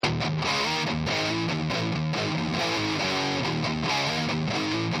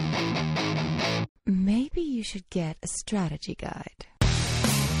should get a strategy guide.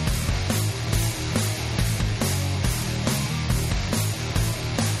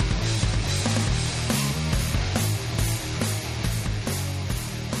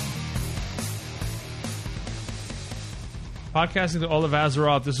 Podcasting to all of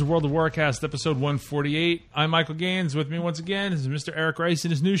Azeroth. This is World of Warcast, episode 148. I'm Michael Gaines. With me once again is Mr. Eric Rice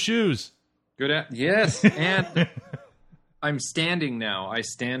in his new shoes. Yes, and I'm standing now. I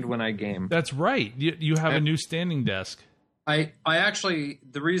stand when I game. That's right. You have a new standing desk. I actually,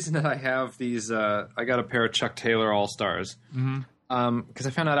 the reason that I have these, I got a pair of Chuck Taylor All-Stars. Because I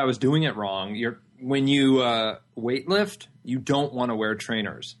found out I was doing it wrong. When you weightlift, you don't want to wear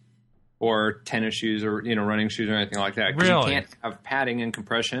trainers or tennis shoes or running shoes or anything like that. 'Cause Really? you can't have padding and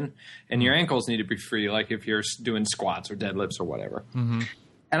compression, and your ankles need to be free, like if you're doing squats or deadlifts or whatever. And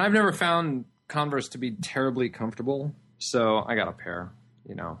I've never found Converse to be terribly comfortable, so I got a pair,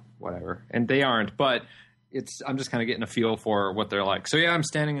 whatever. And they aren't, but I'm just kind of getting a feel for what they're like. So yeah, I'm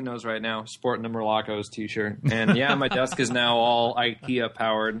standing in those right now, sporting a Morlocco's t-shirt. And yeah, my desk is now all IKEA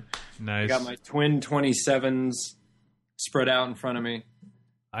powered. Nice. I got my twin 27s spread out in front of me.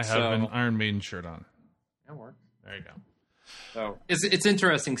 I have an Iron Maiden shirt on. That works. There you go. So it's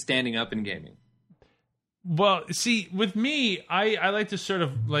interesting standing up in gaming. Well, see, with me, I like to sort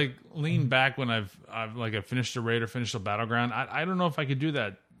of like lean back when I've finished a raid or finished a battleground. I don't know if I could do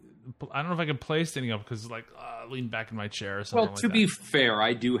that. I don't know if I could play standing up because lean back in my chair or something. Well, to be fair,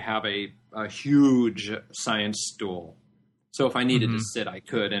 I do have a huge science stool. So if I needed to sit, I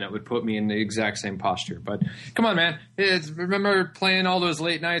could, and it would put me in the exact same posture. But come on, man. Remember playing all those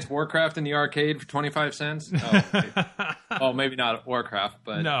late nights Warcraft in the arcade for 25 cents? Oh, maybe not Warcraft,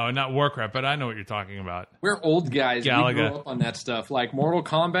 but... No, not Warcraft, but I know what you're talking about. We're old guys. Galaga. We grew up on that stuff. Like Mortal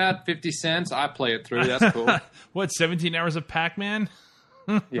Kombat, 50 cents. I play it through. That's cool. What, 17 hours of Pac-Man?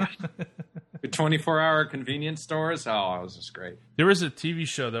 Yeah. The 24-hour convenience stores. Oh, it was just great. There was a TV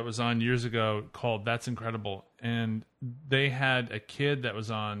show that was on years ago called That's Incredible, and they had a kid that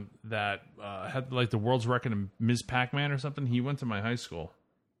was on that had like the world's record in Ms. Pac-Man or something. He went to my high school.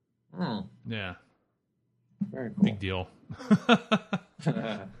 Yeah. Very cool. Big deal.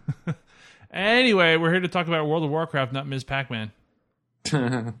 Anyway, we're here to talk about World of Warcraft, not Ms. Pac-Man.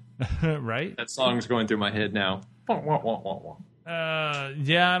 Right? That song's going through my head now.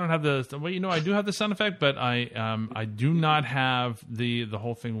 Yeah, I don't have the. Well, I do have the sound effect, but I do not have the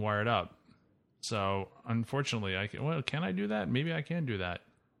whole thing wired up. So unfortunately, can I do that? Maybe I can do that.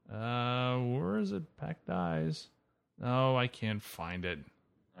 Where is it? Pack dies. Oh, I can't find it.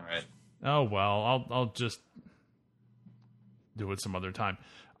 All right. Oh well, I'll just do it some other time.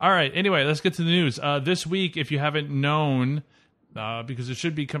 All right. Anyway, let's get to the news. This week, if you haven't known, because it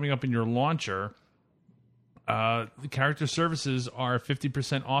should be coming up in your launcher. The character services are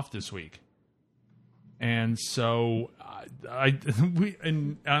 50% off this week, and so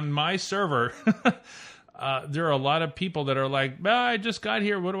on my server, there are a lot of people that are like, I just got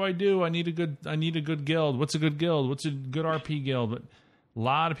here. What do I do? I need a good guild. What's a good guild? What's a good RP guild? But a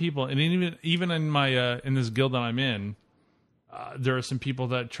lot of people, and even in my in this guild that I'm in, there are some people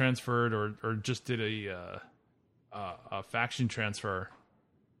that transferred or just did a faction transfer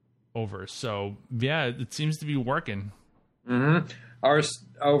over. So yeah, it seems to be working. Ours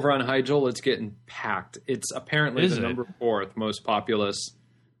over on Hyjal, it's getting packed. It's apparently number 4th most populous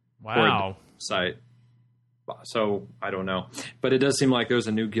site. So I don't know, but it does seem like there's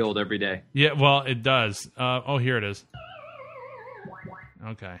a new guild every day. Yeah, well, it does. Here it is.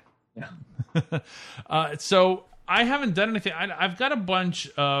 Okay. Yeah. So I haven't done anything. I've got a bunch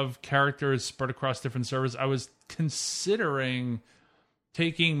of characters spread across different servers. I was considering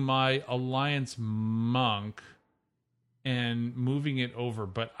taking my Alliance monk and moving it over,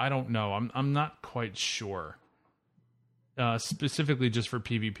 but I don't know. I'm not quite sure. Specifically just for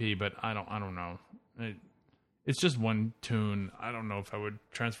PvP, but I don't know. It's just one tune. I don't know if I would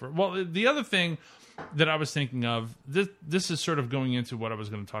transfer. Well, the other thing that I was thinking of, this is sort of going into what I was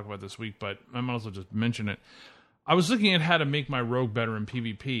going to talk about this week, but I might as well just mention it. I was looking at how to make my rogue better in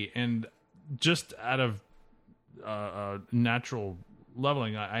PvP, and just out of natural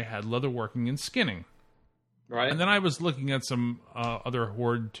leveling, I had leatherworking and skinning. Right. And then I was looking at some other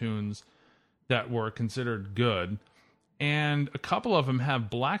horde tunes that were considered good, and a couple of them have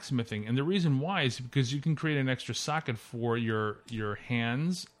blacksmithing. And the reason why is because you can create an extra socket for your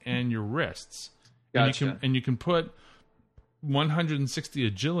hands and your wrists. Gotcha. And you can put 160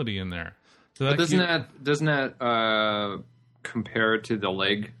 agility in there. So that doesn't that compare to the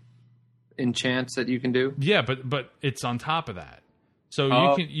leg enchants that you can do? Yeah, but it's on top of that.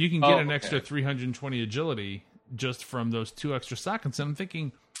 So you can get an extra 320 agility just from those 2 extra sockets. And I'm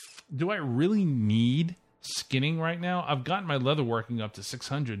thinking, do I really need skinning right now. I've gotten my leather working up to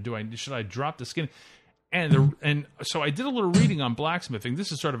 600. Should I drop the skin? And so I did a little reading on blacksmithing.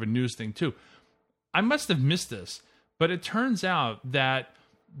 This is sort of a news thing too. I must have missed this, but it turns out that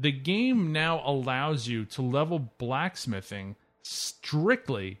the game now allows you to level blacksmithing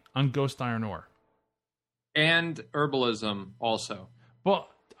strictly on Ghost Iron Ore. And herbalism also. Well,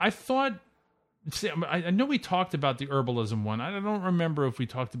 I thought... See, I know we talked about the herbalism one. I don't remember if we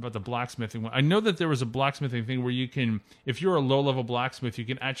talked about the blacksmithing one. I know that there was a blacksmithing thing where you can, if you're a low-level blacksmith, you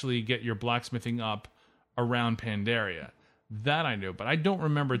can actually get your blacksmithing up around Pandaria. That I knew, but I don't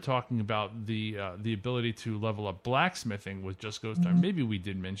remember talking about the ability to level up blacksmithing with just Ghost Iron. Maybe we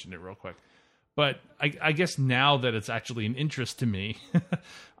did mention it real quick. But I guess now that it's actually an interest to me,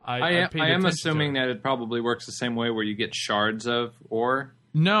 I am assuming that it probably works the same way where you get shards of ore.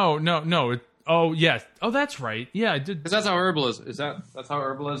 No. Oh, yes. Oh, that's right. Yeah, I did. Because that's how herbalism is. That's how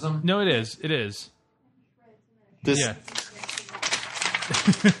herbalism? No, it is. It is. Yeah.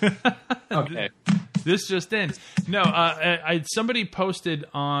 Okay. This just ends. No, somebody posted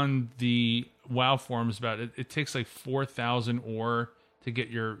on the WoW forums about it. It takes like 4,000 ore to get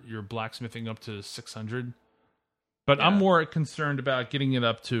your blacksmithing up to 600. But yeah. I'm more concerned about getting it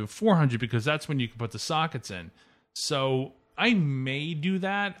up to 400 because that's when you can put the sockets in. So I may do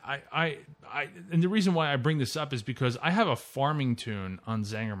that. And the reason why I bring this up is because I have a farming tune on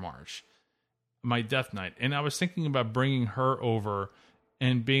Zangarmarsh, my Death Knight, and I was thinking about bringing her over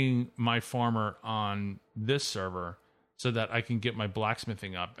and being my farmer on this server so that I can get my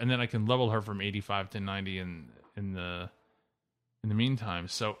blacksmithing up, and then I can level her from 85 to 90 in the meantime.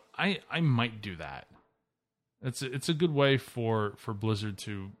 So I might do that. It's a good way for Blizzard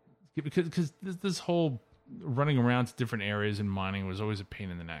to, because this whole running around to different areas and mining was always a pain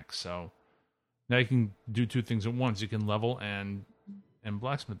in the neck. So now you can do two things at once. You can level and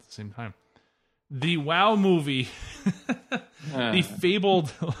blacksmith at the same time. The WoW movie, the fabled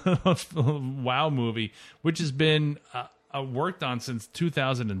WoW movie, which has been worked on since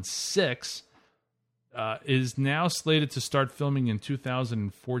 2006, is now slated to start filming in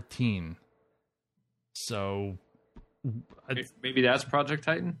 2014. So maybe that's Project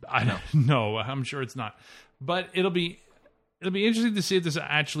Titan? I don't know. I'm sure it's not. But it'll be interesting to see if this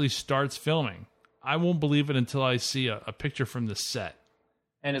actually starts filming. I won't believe it until I see a picture from the set.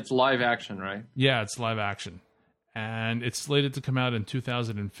 And it's live action, right? Yeah, it's live action. And it's slated to come out in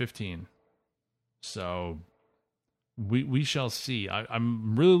 2015. So we shall see.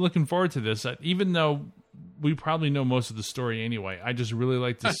 I'm really looking forward to this. Even though we probably know most of the story anyway, I just really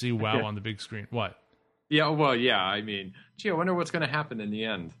like to see WoW on the big screen. What? Yeah, well, yeah. I mean, gee, I wonder what's going to happen in the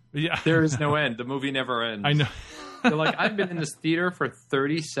end. Yeah. There is no end. The movie never ends. I know. They're like, I've been in this theater for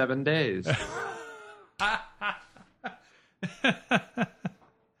 37 days.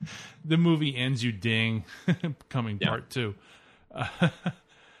 The movie ends, you ding. Coming part 2.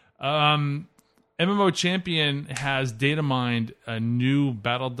 MMO Champion has data mined a new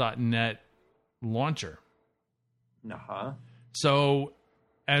Battle.net launcher. Uh-huh. So,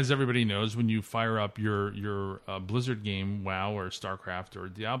 as everybody knows, when you fire up your Blizzard game, WoW or StarCraft or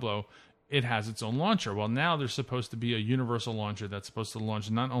Diablo, it has its own launcher. Well, now there's supposed to be a universal launcher that's supposed to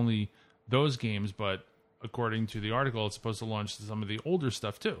launch not only those games, but according to the article, it's supposed to launch some of the older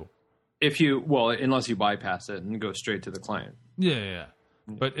stuff too. Unless you bypass it and go straight to the client. Yeah.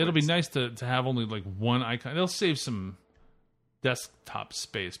 But it'll be nice to have only like one icon. It'll save some desktop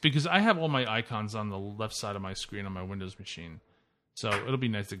space because I have all my icons on the left side of my screen on my Windows machine. So it'll be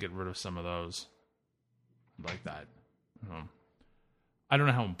nice to get rid of some of those like that. I don't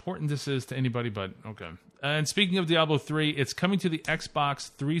know how important this is to anybody, but okay. And speaking of Diablo 3, it's coming to the Xbox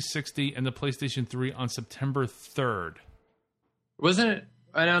 360 and the PlayStation 3 on September 3rd. Wasn't it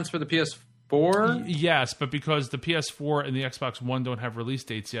announced for the PS4? Yes, but because the PS4 and the Xbox One don't have release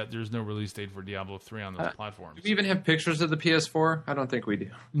dates yet, there's no release date for Diablo 3 on those platforms. Do we even have pictures of the PS4? I don't think we do.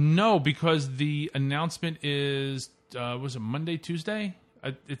 No, because the announcement is, was it Monday, Tuesday?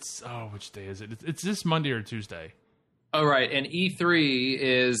 Which day is it? It's this Monday or Tuesday. Oh, right. And E3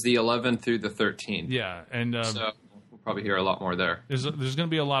 is the 11th through the 13th. Yeah. And so we'll probably hear a lot more there. There's going to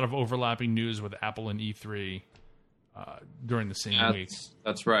be a lot of overlapping news with Apple and E3 during the same week.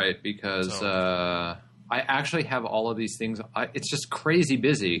 That's right, because I actually have all of these things. It's just crazy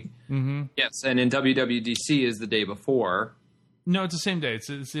busy. Mm-hmm. Yes, and in WWDC is the day before. No, it's the same day. It's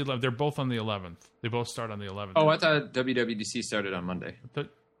the 11th. They're both on the 11th. They both start on the 11th. Oh, I thought WWDC started on Monday.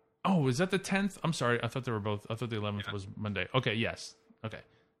 Is that the 10th? I'm sorry. I thought they were both. I thought the 11th was Monday. Okay, yes. Okay.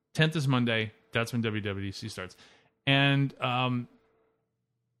 10th is Monday. That's when WWDC starts. And, so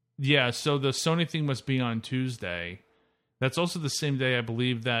the Sony thing must be on Tuesday. That's also the same day, I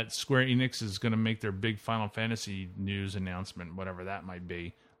believe, that Square Enix is going to make their big Final Fantasy news announcement, whatever that might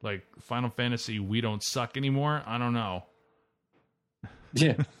be. Like, Final Fantasy, we don't suck anymore? I don't know.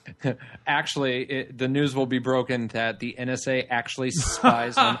 Yeah. Actually, the news will be broken that the NSA actually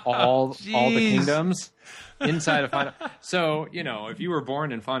spies on all the kingdoms inside of Final. So, if you were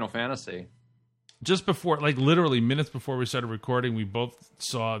born in Final Fantasy. Just before, like literally minutes before we started recording, we both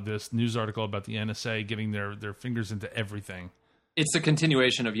saw this news article about the NSA getting their fingers into everything. It's a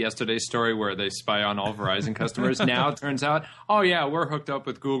continuation of yesterday's story where they spy on all Verizon customers. Now it turns out, oh yeah, we're hooked up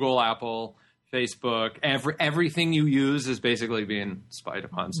with Google, Apple, Facebook. Everything you use is basically being spied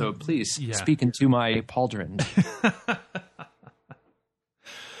upon. So please speak into my pauldron.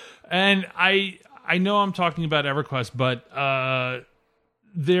 And I know I'm talking about EverQuest, but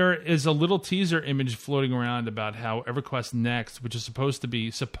there is a little teaser image floating around about how EverQuest Next, which is supposed to be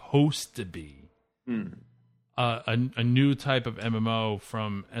a new type of MMO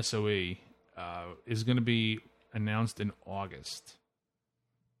from SOE, is going to be announced in August.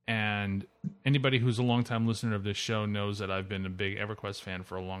 And anybody who's a longtime listener of this show knows that I've been a big EverQuest fan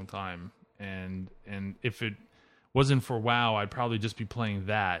for a long time. And if it wasn't for WoW, I'd probably just be playing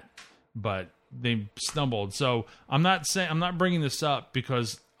that. But they stumbled. So I'm not bringing this up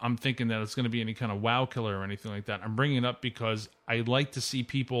because I'm thinking that it's going to be any kind of WoW killer or anything like that. I'm bringing it up because I like to see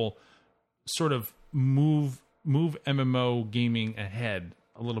people sort of move MMO gaming ahead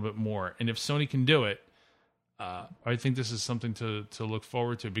a little bit more. And if Sony can do it, I think this is something to look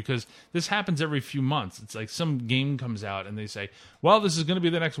forward to, because this happens every few months. It's like some game comes out and they say, well, this is going to be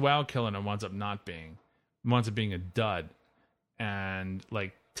the next WoW killer, and it winds up not being. It winds up being a dud. And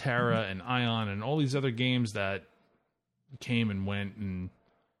like Terra and Ion and all these other games that came and went and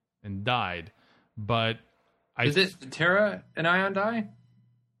died. But Did Terra and Ion die?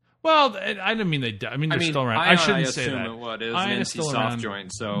 Well, I didn't mean they died. I mean, they're still around. Ion, I shouldn't say that. It was an NC soft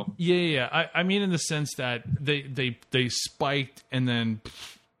joint, so yeah. I mean, in the sense that they spiked and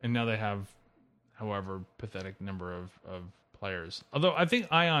now they have however pathetic number of players. Although I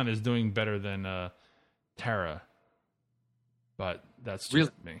think Ion is doing better than Terra. But that's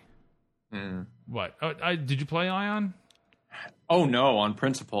just me. Mm. What? Did you play Ion? Oh no, on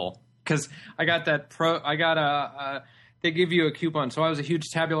principle. Because I got that they give you a coupon. So I was a huge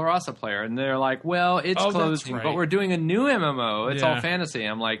Tabula Rasa player, and they're like, "Well, it's closing, but we're doing a new MMO. It's all fantasy."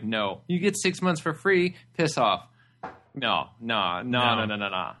 I'm like, "No, you get 6 months for free. Piss off." No. But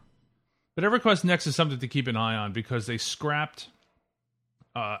EverQuest Next is something to keep an eye on, because they scrapped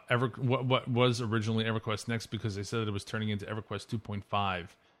what was originally EverQuest Next, because they said that it was turning into EverQuest 2.5,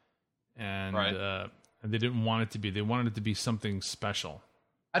 and they didn't want it to be. They wanted it to be something special.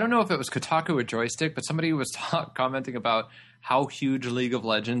 I don't know if it was Kotaku or Joystick, but somebody was commenting about how huge League of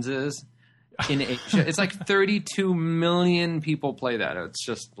Legends is in Asia. It's like 32 million people play that. It's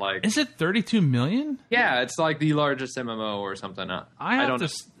just like... Is it 32 million? Yeah, it's like the largest MMO or something. I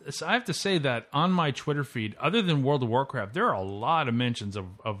have to say that on my Twitter feed, other than World of Warcraft, there are a lot of mentions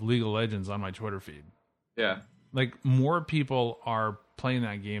of League of Legends on my Twitter feed. Yeah. Like, more people are playing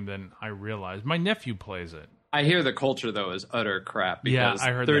that game than I realize. My nephew plays it. I hear the culture, though, is utter crap. Because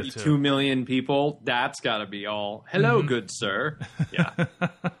I heard 32 million people, that's got to be all, hello, good sir. Yeah.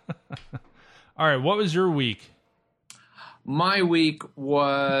 All right, what was your week? My week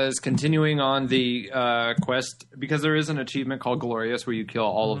was continuing on the quest, because there is an achievement called Glorious where you kill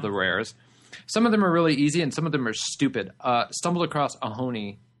all of the rares. Some of them are really easy, and some of them are stupid. Stumbled across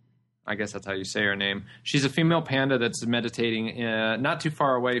Ahoni. I guess that's how you say her name. She's a female panda that's meditating not too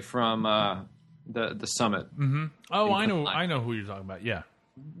far away from... the summit. Mm-hmm. Oh, I know who you're talking about. Yeah.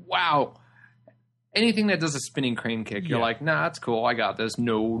 Wow. Anything that does a spinning crane kick, you're like, nah, that's cool. I got this.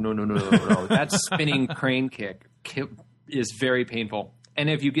 No. That spinning crane kick is very painful. And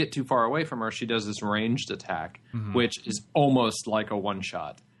if you get too far away from her, she does this ranged attack, which is almost like a one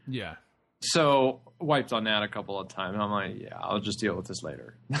shot. Yeah. So wiped on that a couple of times. I'm like, yeah, I'll just deal with this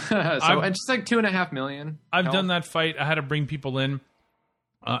later. It's just like 2.5 million. I've done that fight. I had to bring people in.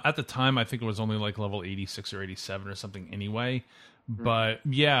 At the time, I think it was only like level 86 or 87 or something anyway. But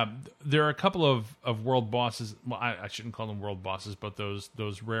yeah, there are a couple of world bosses. Well, I shouldn't call them world bosses, but those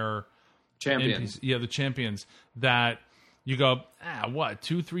rare champions. NPCs, the champions that you go,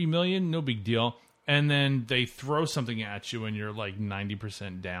 2-3 million, no big deal. And then they throw something at you and you're like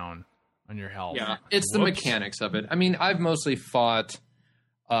 90% down on your health. Yeah, it's the mechanics of it. I mean, I've mostly fought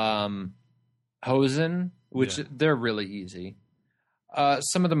Hosen, which they're really easy.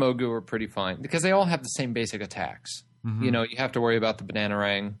 Some of the Mogu are pretty fine because they all have the same basic attacks. Mm-hmm. You know, you have to worry about the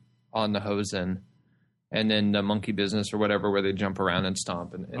Bananarang on the Hosen and then the Monkey Business or whatever where they jump around and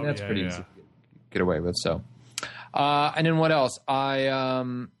stomp. And that's pretty easy to get away with. So And then what else?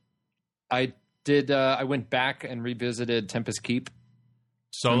 I went back and revisited Tempest Keep.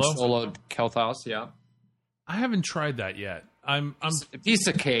 Soloed Kel'Thas, yeah. I haven't tried that yet. I'm a piece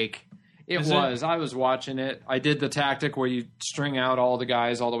of cake. It was. I was watching it. I did the tactic where you string out all the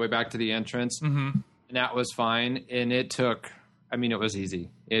guys all the way back to the entrance, and that was fine. And it took. I mean, it was easy.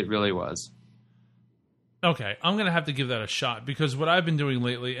 It really was. Okay, I'm going to have to give that a shot because what I've been doing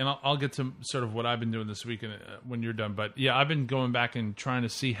lately, and I'll get to sort of what I've been doing this weekend when you're done. But yeah, I've been going back and trying to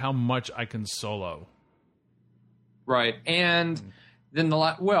see how much I can solo. Right, and then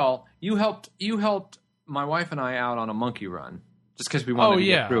you helped my wife and I out on a monkey run just because we wanted to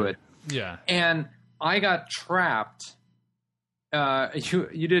get through it. Yeah, and I got trapped.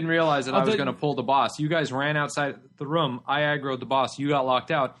 You didn't realize that I was going to pull the boss. You guys ran outside the room. I aggroed the boss. You got locked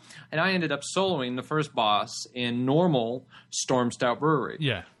out, and I ended up soloing the first boss in normal Storm Stout Brewery.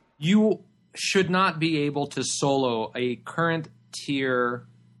 Yeah, you should not be able to solo a current tier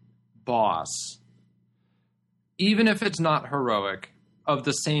boss, even if it's not heroic, of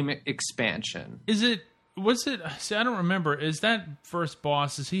the same expansion. Was it? See, I don't remember. Is that first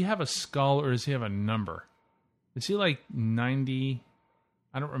boss? Does he have a skull or does he have a number? Is he like 90?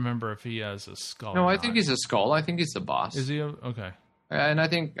 I don't remember if he has a skull. No, I think he's a skull. I think he's the boss. Is he? Okay. And I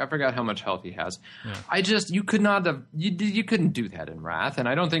forgot how much health he has. Yeah. You could not have, you couldn't do that in Wrath, and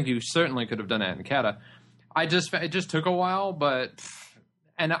I don't think you certainly could have done that in Kata. It just took a while,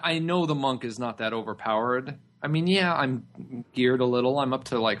 and I know the monk is not that overpowered. I mean, yeah, I'm geared a little. I'm up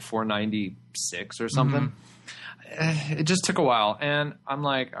to like 496 or something. It just took a while, and I'm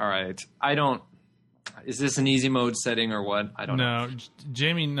like, all right, is this an easy mode setting or what? I don't know. No,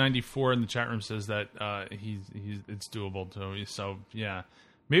 Jamie94 in the chat room says that it's doable too. So yeah,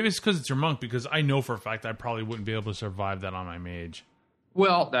 maybe it's because it's your monk. Because I know for a fact I probably wouldn't be able to survive that on my mage.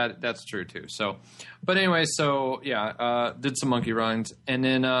 Well, that's true too. So, but anyway, did some monkey runs, and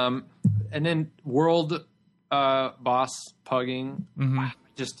then world boss pugging.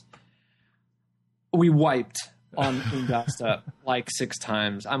 We wiped on Undasta like 6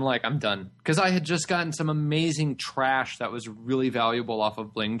 times. I'm like, I'm done. Because I had just gotten some amazing trash that was really valuable off of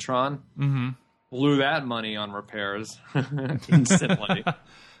Blingtron. Blew that money on repairs instantly.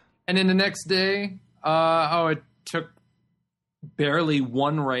 And then the next day, it took barely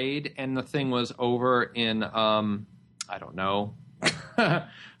one raid, and the thing was over in, I don't know,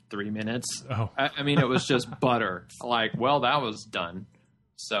 3 minutes. Oh. I mean, it was just butter. Like, well, that was done.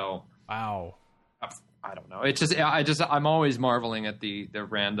 So. Wow. I don't know. I'm always marveling at the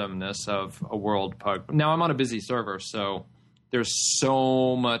randomness of a world pug. Now I'm on a busy server, so there's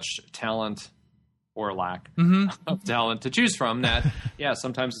so much talent or lack of talent to choose from that. Yeah,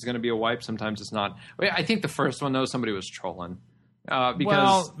 sometimes it's going to be a wipe, sometimes it's not. I think the first one though, somebody was trolling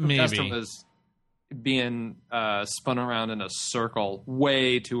because maybe was being spun around in a circle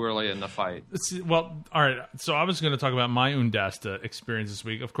way too early in the fight. Well, all right. So I was going to talk about my Undasta experience this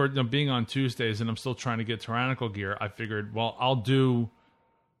week. Of course, being on Tuesdays and I'm still trying to get tyrannical gear, I figured, well, I'll do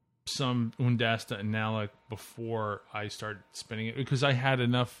some Undasta and Nalek before I start spinning it because I had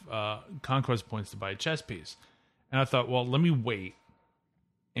enough conquest points to buy a chess piece. And I thought, well, let me wait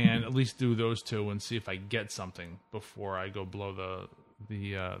and at least do those 2 and see if I get something before I go blow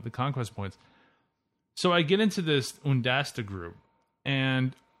the conquest points. So I get into this Undasta group,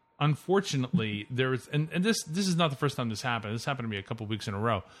 and unfortunately, there's and this is not the first time this happened. This happened to me a couple weeks in a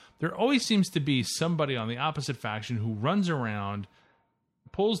row. There always seems to be somebody on the opposite faction who runs around,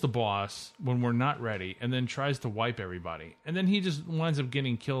 pulls the boss when we're not ready, and then tries to wipe everybody. And then he just winds up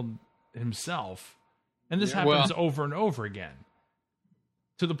getting killed himself. And this happens over and over again.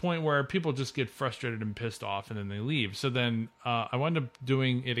 To the point where people just get frustrated and pissed off and then they leave. So then I wound up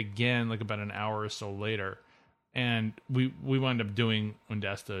doing it again like about an hour or so later. And we wound up doing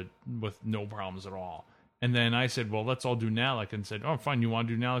Undasta with no problems at all. And then I said, well, let's all do Nalek. And said, oh, fine, you want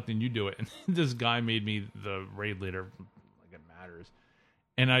to do Nalek? Then you do it. And this guy made me the raid leader. Like it matters.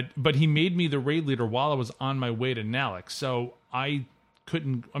 But he made me the raid leader while I was on my way to Nalek. So I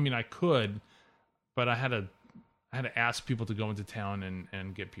could, but I had to ask people to go into town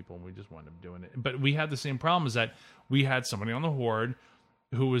and get people, and we just wound up doing it. But we had the same problem is that we had somebody on the horde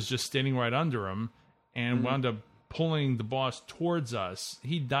who was just standing right under him and wound up pulling the boss towards us.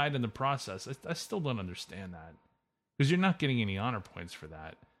 He died in the process. I still don't understand that because you're not getting any honor points for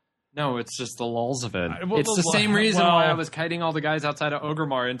that. No, it's just the lulls of it. It's the same reason why I was kiting all the guys outside of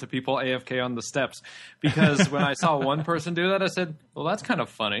Ogremar into people AFK on the steps. Because when I saw one person do that, I said, well, that's kind of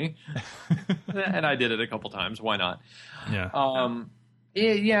funny. And I did it a couple times. Why not? Yeah.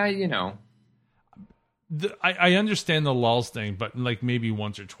 Yeah, you know. I understand the lulls thing, but like maybe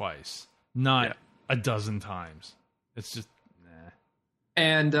once or twice. Not a dozen times. It's just nah.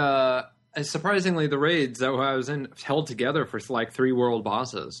 And surprisingly, the raids that I was in held together for like 3 world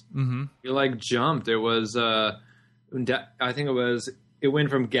bosses. Mm-hmm. You like jumped. It was I think it went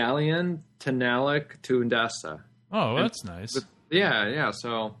from Galleon to Nalik to Undasta. Oh, that's nice. Yeah.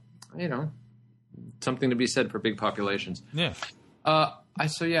 So something to be said for big populations. Yeah. I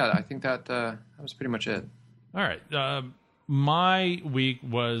think that was pretty much it. All right. My week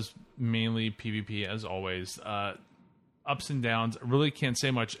was mainly PvP as always. Ups and downs. I really can't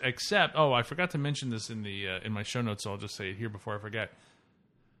say much except, I forgot to mention this in my show notes, so I'll just say it here before I forget.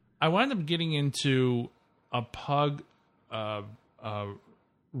 I wound up getting into a Pug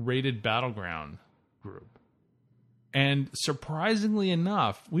rated battleground group. And surprisingly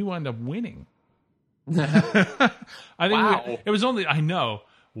enough, we wound up winning. I think wow. it was only, I know,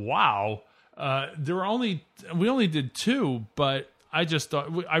 wow. We only did 2, but I just thought,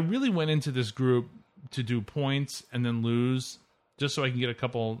 I really went into this group to do points and then lose just so I can get a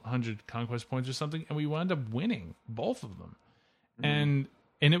couple 100 conquest points or something. And we wound up winning both of them. Mm.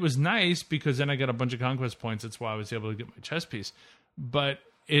 And it was nice because then I got a bunch of conquest points. That's why I was able to get my chess piece. But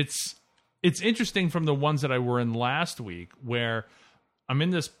it's interesting from the ones that I were in last week where I'm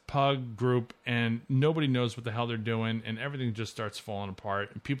in this Pug group and nobody knows what the hell they're doing and everything just starts falling apart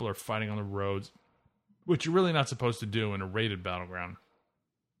and people are fighting on the roads, which you're really not supposed to do in a rated battleground.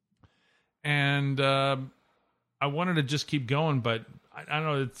 And I wanted to just keep going, but I don't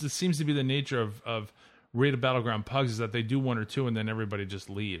know. It seems to be the nature of rated battleground Pugs is that they do 1 or 2 and then everybody just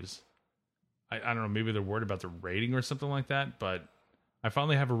leaves. I don't know. Maybe they're worried about the rating or something like that, but I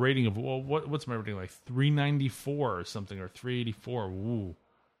finally have a rating of, what's my rating, like 394 or something, or 384. Woo.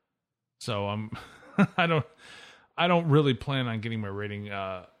 So I don't really plan on getting my rating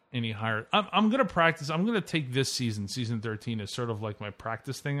any higher. I'm going to practice. I'm going to take this season 13, as sort of like my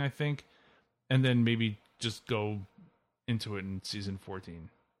practice thing, I think, and then maybe just go into it in season 14.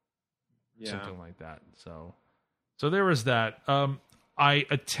 Yeah. Something like that. So there was that. I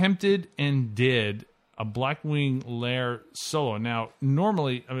attempted and did a Blackwing Lair solo. Now,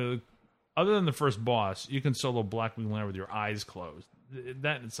 normally, other than the first boss, you can solo Blackwing Lair with your eyes closed.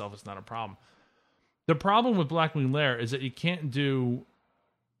 That in itself is not a problem. The problem with Blackwing Lair is that you can't do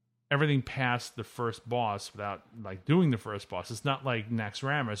everything past the first boss without doing the first boss. It's not like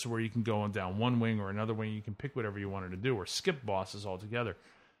Naxxramas where you can go on down one wing or another wing. You can pick whatever you wanted to do or skip bosses altogether.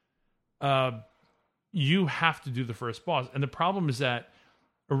 You have to do the first boss. And the problem is that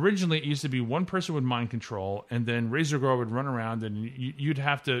originally it used to be one person with mind control, and then Razorgore would run around, and you'd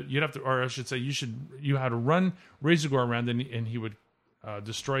have to, or I should say, you had to run Razorgore around, and he would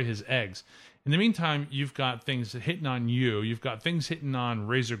destroy his eggs. In the meantime, you've got things hitting on you, you've got things hitting on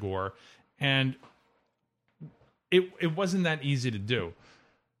Razorgore, and it wasn't that easy to do.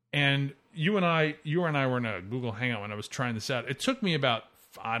 And you and I were in a Google Hangout when I was trying this out. It took me about,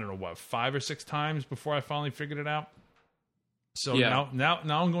 5 or 6 times before I finally figured it out. So yeah. now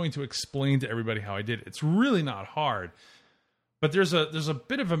I'm going to explain to everybody how I did it. It's really not hard, but there's a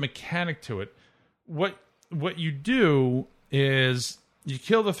bit of a mechanic to it. What you do is you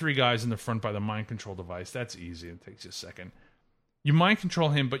kill the 3 guys in the front by the mind control device. That's easy. It takes you a second. You mind control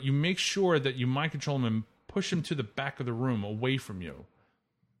him, but you make sure that you mind control him and push him to the back of the room away from you.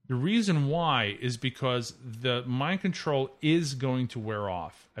 The reason why is because the mind control is going to wear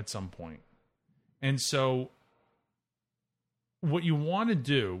off at some point. And so what you want to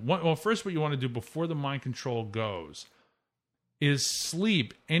do, first what you want to do before the mind control goes is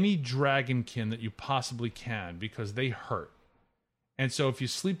sleep any dragonkin that you possibly can, because they hurt. And so if you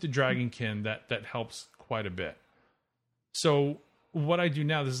sleep the dragonkin, that helps quite a bit. So what I do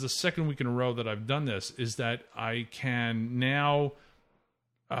now, this is the second week in a row that I've done this, is that I can now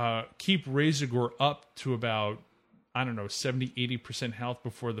keep Razorgore up to about, 70-80% health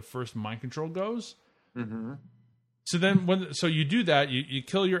before the first mind control goes. Mm-hmm. So then, so you do that, you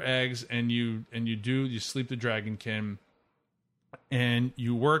kill your eggs, and you sleep the dragonkin, and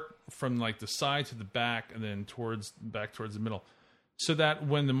you work from the side to the back, and then towards the middle, so that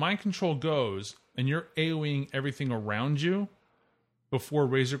when the mind control goes and you're AoEing everything around you before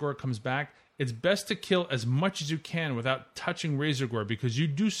Razorgore comes back, it's best to kill as much as you can without touching Razorgore, because you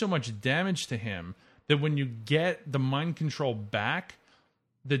do so much damage to him that when you get the mind control back,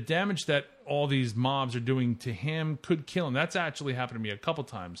 the damage that all these mobs are doing to him could kill him. That's actually happened to me a couple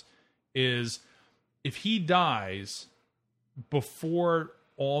times. Is if he dies before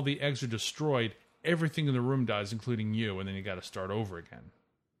all the eggs are destroyed, everything in the room dies, including you, and then you got to start over again.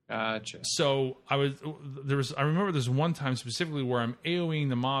 Gotcha. So I remember there's one time specifically where I'm AoEing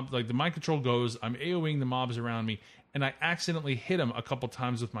the mob, the mind control goes, I'm AoEing the mobs around me, and I accidentally hit him a couple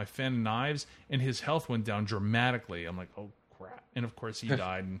times with my fan and knives, and his health went down dramatically. I'm like, oh crap! And of course, he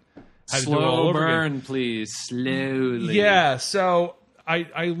died. And had to do it all Slow over burn, again. please. Slowly. Yeah. So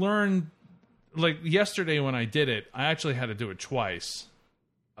I learned, like yesterday when I did it, I actually had to do it twice.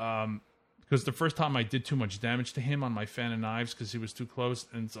 Because the first time I did too much damage to him on my fan and knives because he was too close,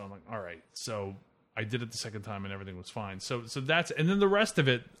 and so I'm like, all right. So I did it the second time, and everything was fine. So that's, and then the rest of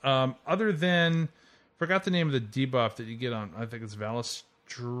it, other than, forgot the name of the debuff that you get on, I think it's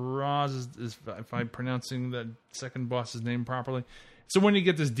Valistraz, is if I'm pronouncing the second boss's name properly. So when you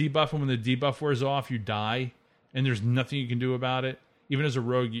get this debuff, and when the debuff wears off, you die, and there's nothing you can do about it. Even as a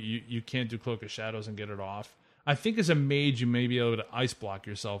rogue, you can't do Cloak of Shadows and get it off. I think as a mage, you may be able to ice block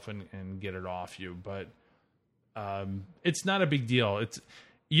yourself and get it off you, but it's not a big deal.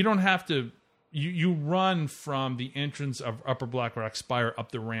 You don't have to. You run from the entrance of Upper Blackrock Spire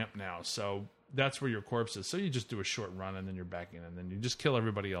up the ramp now, so that's where your corpse is. So you just do a short run, and then you're back in, and then you just kill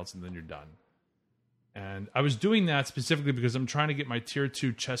everybody else, and then you're done. And I was doing that specifically because I'm trying to get my tier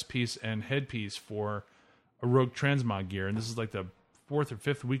 2 chest piece and headpiece for a rogue transmog gear, and this is like the 4th or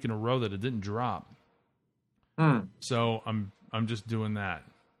 5th week in a row that it didn't drop. So I'm just doing that.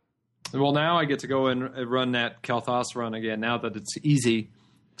 Well, now I get to go and run that Kel'Thas run again. Now that it's easy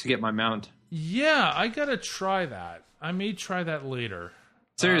to get my mount. Yeah, I gotta try that. I may try that later.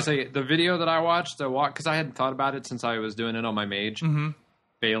 Seriously, the video that I watched, because I hadn't thought about it since I was doing it on my mage,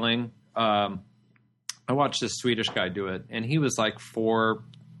 failing. I watched this Swedish guy do it, and he was like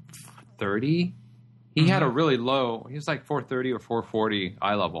 430. He had a really low, he was like 430 or 440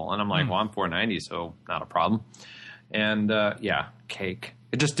 eye level. And I'm like, well, I'm 490, so not a problem. And yeah, cake.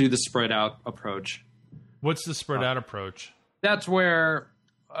 Just do the spread out approach. What's the spread out approach? That's where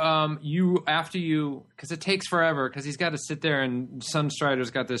because it takes forever, because he's got to sit there, and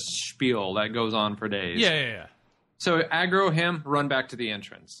Sunstrider's got this spiel that goes on for days. Yeah. So aggro him, run back to the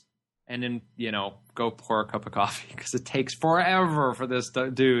entrance. And then, go pour a cup of coffee, because it takes forever for this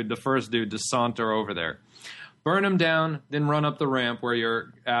dude, the first dude, to saunter over there. Burn him down, then run up the ramp where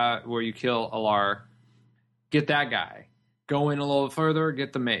you kill Alar. Get that guy. Go in a little further,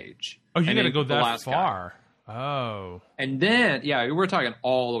 get the mage. Oh, you got to go the that last far. Guy. Oh. And then, yeah, we're talking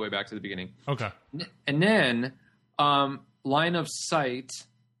all the way back to the beginning. Okay. And then, line of sight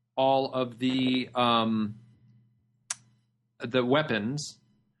all of the weapons.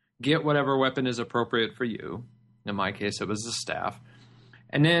 Get whatever weapon is appropriate for you. In my case, it was the staff.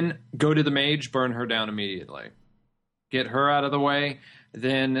 And then go to the mage, burn her down immediately. Get her out of the way.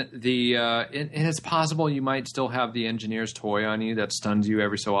 Then and it's possible you might still have the engineer's toy on you that stuns you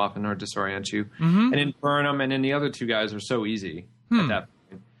every so often or disorients you. And then burn them, and then the other two guys are so easy at that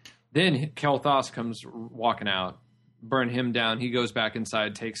point. Then Kel'Thas comes walking out. Burn him down. He goes back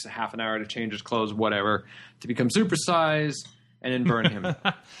inside, takes half an hour to change his clothes, whatever, to become supersized, and then burn him.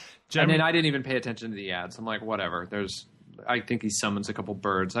 And then I didn't even pay attention to the ads. I'm like, whatever. I think he summons a couple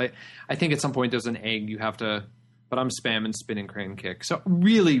birds. I think at some point there's an egg you have to, but I'm spamming spinning crane kick. So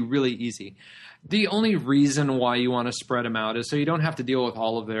really, really easy. The only reason why you want to spread them out is so you don't have to deal with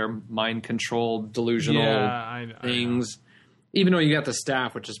all of their mind controlled, delusional things. Even though you got the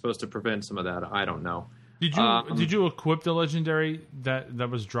staff, which is supposed to prevent some of that. I don't know. Did you equip the legendary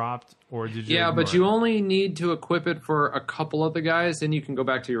that was dropped, or did you? Yeah, but you only need to equip it for a couple of the guys, then you can go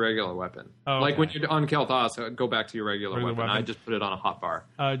back to your regular weapon. Oh, okay. Like when you're on Kel'Thas, go back to your regular weapon. I just put it on a hotbar.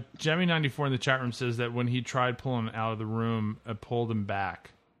 Jemmy94 in the chat room says that when he tried pulling him out of the room, it pulled him back.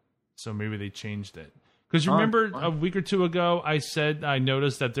 So maybe they changed it. Because remember a week or two ago, I said I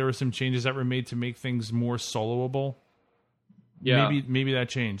noticed that there were some changes that were made to make things more soloable. Yeah, maybe that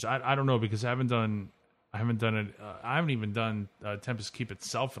changed. I don't know, because I haven't done it. I haven't even done Tempest Keep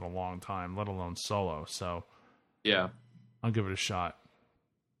itself in a long time, let alone solo. So, yeah, I'll give it a shot.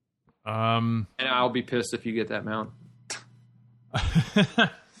 And I'll be pissed if you get that mount.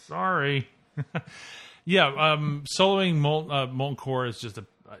 Sorry. Yeah, soloing Molten Core is just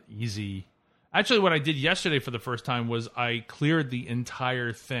easy. Actually, what I did yesterday for the first time was I cleared the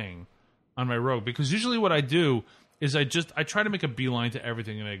entire thing on my rogue, because usually what I do is I try to make a beeline to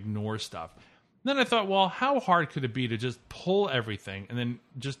everything and I ignore stuff. Then I thought, well, how hard could it be to just pull everything and then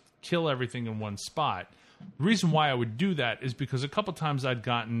just kill everything in one spot? The reason why I would do that is because a couple times I'd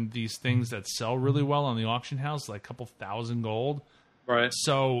gotten these things that sell really well on the auction house, like a couple thousand gold. Right.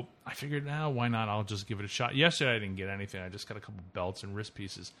 So I figured, why not? I'll just give it a shot. Yesterday I didn't get anything. I just got a couple belts and wrist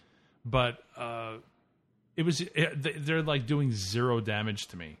pieces. But they're like doing 0 damage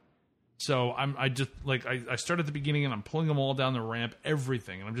to me. So I start at the beginning and I'm pulling them all down the ramp,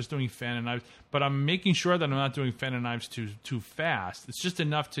 everything, and I'm just doing fan and knives. But I'm making sure that I'm not doing fan and knives too fast. It's just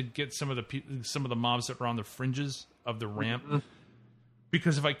enough to get some of the mobs that are on the fringes the ramp.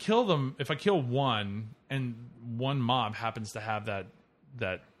 Because if I kill one and one mob happens to have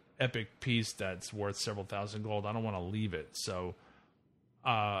that epic piece that's worth several thousand gold, I don't want to leave it. So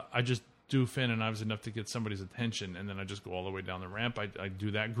I just do Finn and Knives enough to get somebody's attention, and then I just go all the way down the ramp. I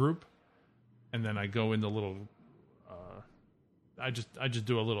do that group, and then I go in the little. I just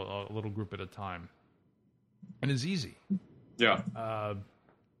do a little group at a time, and it's easy. Yeah.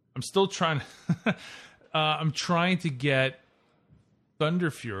 I'm still trying. I'm trying to get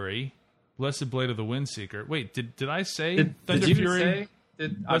Thunder Fury, Blessed Blade of the Windseeker. Wait, did I say Thunder did Fury? Say?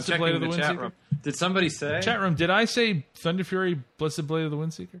 I'm checking the chat room. Did somebody say? Chat room, did I say Thunder Fury, Blessed Blade of the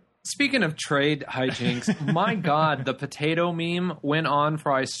Windseeker? Speaking of trade hijinks, my God, the potato meme went on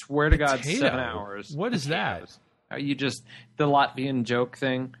for, I swear to God, 7 hours. What is that? The Latvian joke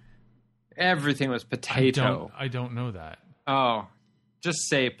thing? Everything was potato. I don't know that. Oh, just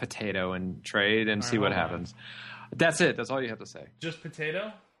say potato and trade and see what happens. That's it. That's all you have to say. Just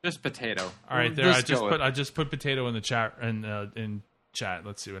potato? Just potato. All right, there. I just put potato in the chat in chat.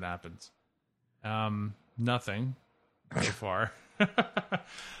 Let's see what happens. Nothing so far.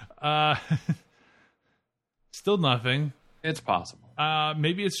 Still nothing. It's possible.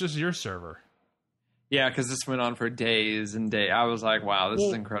 Maybe it's just your server. Yeah, because this went on for days and days. I was like, wow, this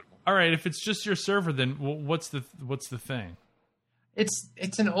is incredible. All right, if it's just your server, then what's the thing?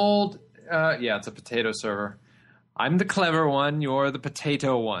 It's an old it's a potato server. I'm the clever one, you're the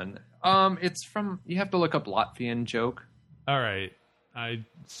potato one. It's from, you have to look up Latvian joke. All right.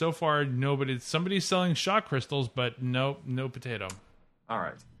 So far somebody's selling shot crystals, but no potato. All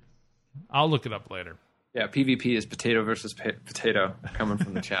right. I'll look it up later. Yeah, PvP is potato versus potato coming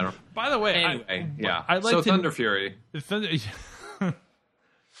from the channel. By the way, anyway, Thunder Fury.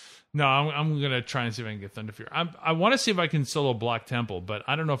 No, I'm going to try and see if I can get Thunder Fury. I want to see if I can solo Black Temple, but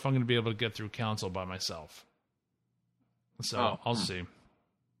I don't know if I'm going to be able to get through Council by myself. So I'll see.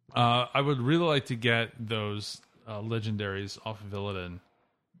 I would really like to get those legendaries off of Illidan.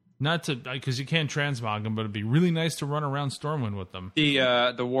 Not to, because you can't transmog them, but it'd be really nice to run around Stormwind with them.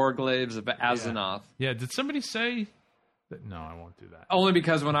 The Warglaives of Azeroth. Yeah, did somebody say that? No, I won't do that. Only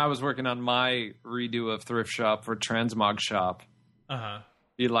because when I was working on my redo of Thrift Shop for Transmog Shop,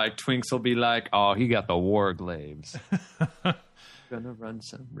 Twinks will be like, oh, he got the Warglaives. Gonna run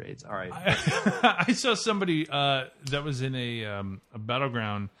some raids. All right. I saw somebody that was in a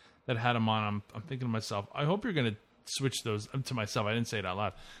battleground that had them on. I'm thinking to myself, I hope you're going to switch those. To myself, I didn't say it out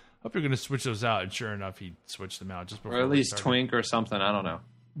loud. I hope you're going to switch those out. And sure enough, he switched them out just before. Or at least Twink or something. I don't know.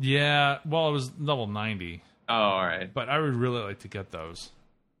 Yeah. Well, it was level 90. Oh, all right. But I would really like to get those,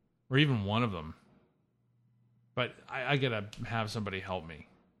 or even one of them. But I got to have somebody help me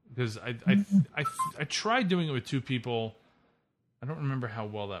because I tried doing it with two people. I don't remember how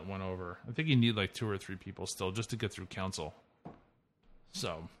well that went over. I think you need like 2 or 3 people still just to get through Council.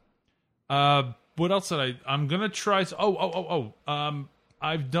 So, what else did I'm going to try.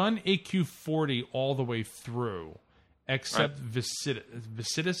 I've done AQ40 all the way through, except Visitus.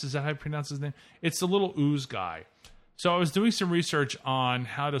 Visitus, is that how you pronounce his name? It's the little ooze guy. So I was doing some research on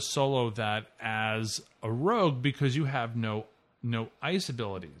how to solo that as a rogue because you have no ice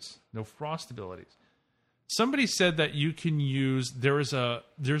abilities, no frost abilities. Somebody said that you can use there's an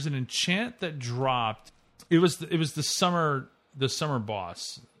enchant that dropped. It was the summer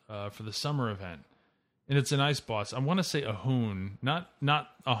boss for the summer event, and it's an ice boss. I want to say Ahune, not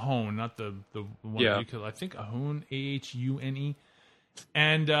Ahone, not the one that you kill. I think Ahune, Ahune,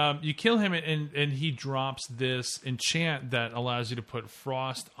 and you kill him, and he drops this enchant that allows you to put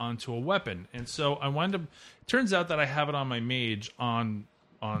frost onto a weapon. And so I wound up. Turns out that I have it on my mage on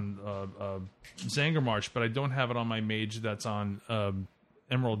Zangarmarsh, but I don't have it on my mage that's on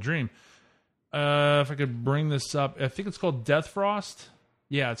Emerald Dream. If I could bring this up, I think it's called Death Frost.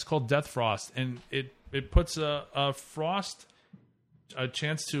 Yeah, it's called Death Frost, and it puts a frost, a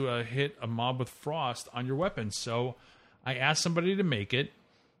chance to hit a mob with frost on your weapon. So I asked somebody to make it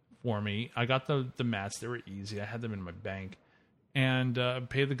for me. I got the mats; they were easy. I had them in my bank. And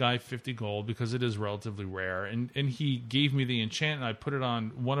paid the guy 50 gold because it is relatively rare. And he gave me the enchant, and I put it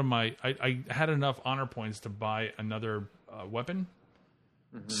on one of my... I had enough honor points to buy another weapon.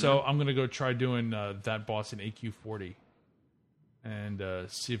 Mm-hmm. So I'm going to go try doing that boss in AQ40 and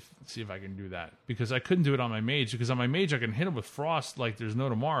see if I can do that. Because I couldn't do it on my mage. Because on my mage, I can hit him with frost like there's no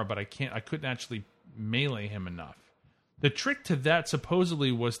tomorrow, but I couldn't actually melee him enough. The trick to that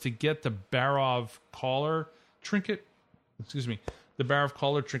supposedly was to get the Barov collar trinket... the Barov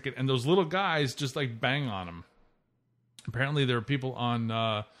collar trinket, and those little guys just like bang on him. Apparently, there are people on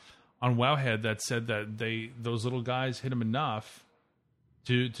Wowhead that said that those little guys hit him enough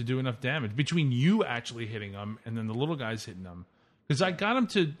to do enough damage between you actually hitting them and then the little guys hitting them. Because I got him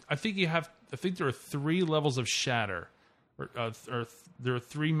to, I think there are 3 levels of shatter, or there are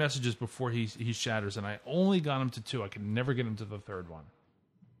 3 messages before he shatters, and I only got him to 2. I could never get him to the 3rd one.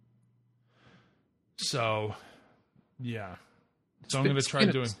 So, yeah. So I'm going to try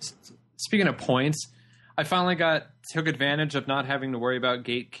doing. Speaking of points, I finally took advantage of not having to worry about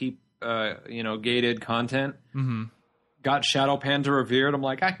gated content. Mm-hmm. Got Shadow Panda revered. I'm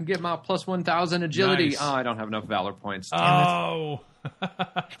like, I can get my plus 1,000 agility. Nice. Oh, I don't have enough Valor points. Oh.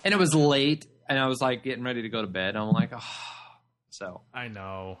 And it was late, and I was like getting ready to go to bed. I'm like, oh. So I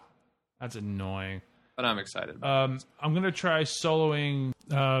know. That's annoying. But I'm excited. I'm going to try soloing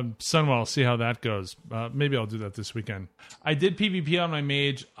Sunwell, see how that goes. Maybe I'll do that this weekend. I did PvP on my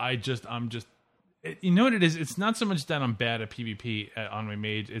mage. You know what it is? It's not so much that I'm bad at PvP on my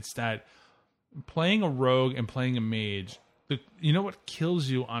mage. It's that playing a rogue and playing a mage, you know what kills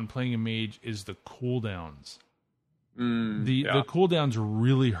you on playing a mage is the cooldowns. The cooldowns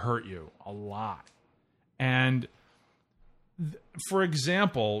really hurt you a lot. And for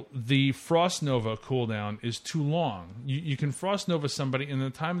example, the Frost Nova cooldown is too long. You can Frost Nova somebody, and the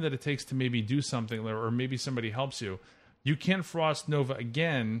time that it takes to maybe do something, or maybe somebody helps you, you can't Frost Nova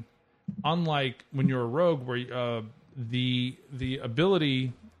again. Unlike when you're a rogue, where the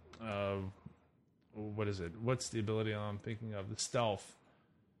ability, what is it? What's the ability I'm thinking of? The stealth.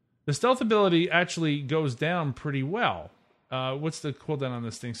 The stealth ability actually goes down pretty well. What's the cooldown on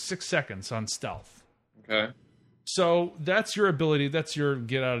this thing? 6 seconds on stealth. Okay. So that's your ability. That's your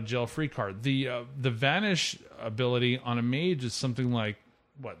get out of jail free card. The vanish ability on a mage is something like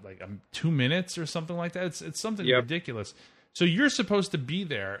 2 minutes or something like that. It's something ridiculous. So you're supposed to be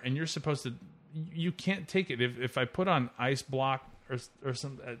there, and you're supposed to. You can't take it if I put on ice block or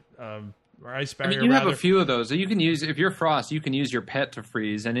some or ice barrier. I mean, you have a few of those that you can use. If you're Frost, you can use your pet to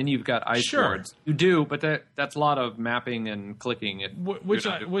freeze, and then you've got ice boards. You do, but that's a lot of mapping and clicking. Which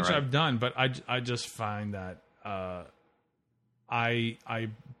I've done, but I just find that I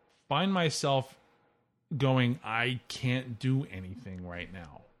find myself going, I can't do anything right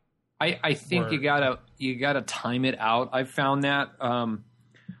now. I think you gotta time it out. I've found that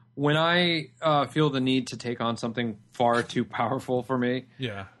when I feel the need to take on something far too powerful for me,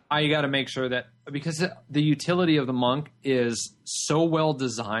 I got to make sure that, because the utility of the monk is so well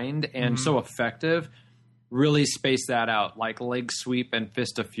designed and so effective, really space that out, like leg sweep and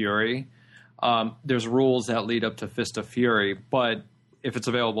Fist of Fury. There's rules that lead up to Fist of Fury, but if it's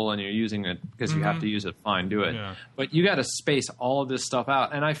available and you're using it because you have to use it, fine, do it. Yeah. But you got to space all of this stuff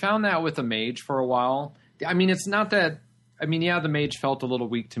out. And I found that with the mage for a while. I mean, it's not that... I mean, the mage felt a little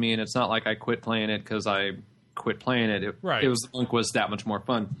weak to me, and it's not like I quit playing it because I quit playing it. The monk was that much more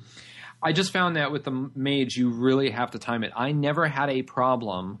fun. I just found that with the mage, you really have to time it. I never had a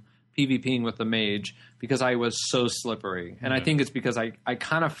problem PvPing with the mage because I was so slippery. And I think it's because I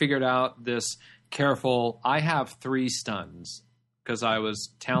kind of figured out this careful... I have 3 stuns because I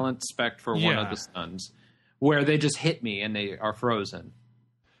was talent spec for one of the stuns where they just hit me and they are frozen.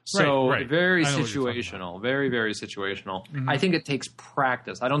 So very situational, very, very situational. Mm-hmm. I think it takes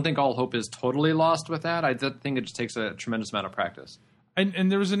practice. I don't think all hope is totally lost with that. I think it just takes a tremendous amount of practice.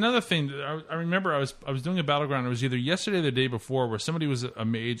 And there was another thing. I remember I was doing a Battleground. It was either yesterday or the day before where somebody was a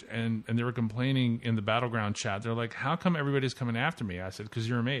mage and they were complaining in the Battleground chat. They're like, how come everybody's coming after me? I said, because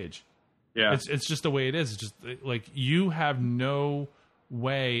you're a mage. Yeah, it's just the way it is. It's just like you have no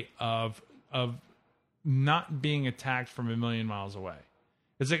way of not being attacked from a million miles away.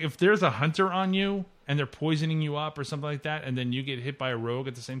 It's like if there's a hunter on you and they're poisoning you up or something like that, and then you get hit by a rogue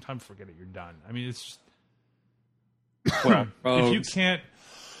at the same time, forget it. You're done. I mean, it's just if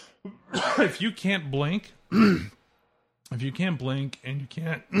you can't blink, if you can't blink and you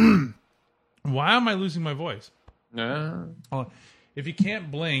can't. Why am I losing my voice? No. If you can't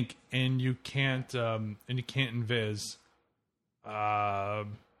blink and you can't invis,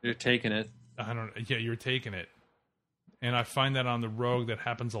 you're taking it. I don't. Yeah, you're taking it, and I find that on the rogue that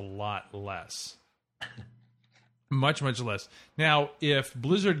happens a lot less, much less. Now, if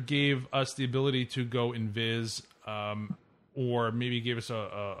Blizzard gave us the ability to go invis, or maybe gave us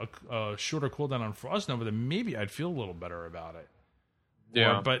a shorter cooldown on Frost Nova, then maybe I'd feel a little better about it.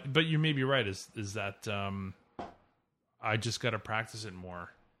 Yeah, but you may be right. Is that I just got to practice it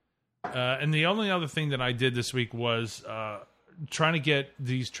more. And the only other thing that I did this week was trying to get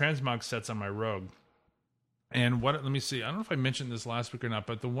these transmog sets on my rogue. And let me see. I don't know if I mentioned this last week or not,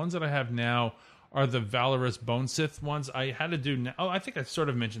 but the ones that I have now are the Valorous Bone Sith ones. I had to do now. Oh, I think I sort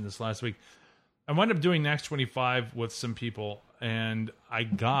of mentioned this last week. I wound up doing Nax 25 with some people, and I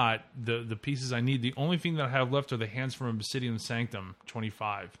got the pieces I need. The only thing that I have left are the Hands from Obsidian Sanctum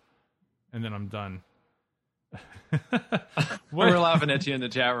 25, and then I'm done. We're laughing at you in the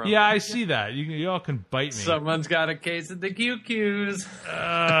chat room. Yeah, I see that. You all can bite me. Someone's got a case of the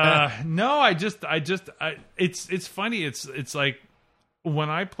QQs. No, it's funny. It's like when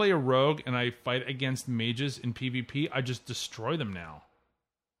I play a rogue and I fight against mages in PvP, I just destroy them now.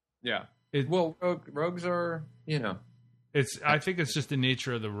 Yeah. Rogues are, I think it's just the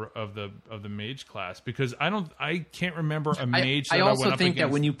nature of the mage class, because I can't remember a mage. I also think that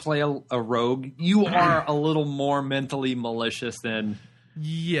when you play a rogue, you are a little more mentally malicious than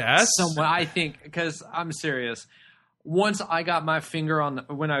someone. I think, because I'm serious. Once I got my finger on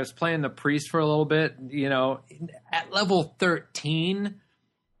when I was playing the priest for a little bit, at level 13,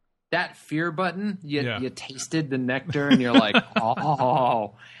 that fear button, you tasted the nectar and you're like,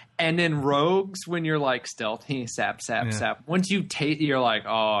 oh. And then rogues, when you're like stealthy, sap. Once you taste, you're like,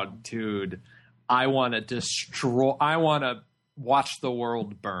 oh, dude, I want to watch the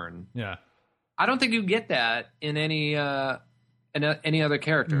world burn. Yeah. I don't think you get that in any other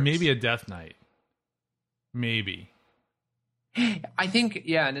characters. Maybe a Death Knight. Maybe. I think,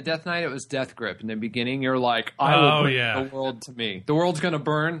 in the Death Knight, it was Death Grip. In the beginning, you're like, I will bring the world to me. The world's going to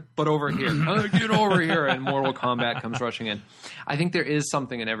burn, but over here. Get over here. And Mortal Kombat comes rushing in. I think there is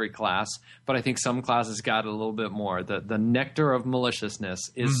something in every class, but I think some classes got it a little bit more. The nectar of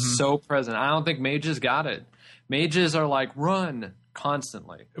maliciousness is so present. I don't think mages got it. Mages are like, run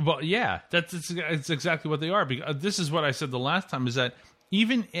constantly. Well, yeah, it's exactly what they are. Because this is what I said the last time, is that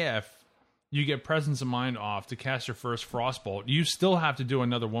even if you get Presence of Mind off to cast your first Frostbolt, you still have to do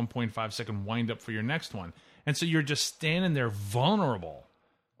another 1.5 second wind up for your next one. And so you're just standing there vulnerable.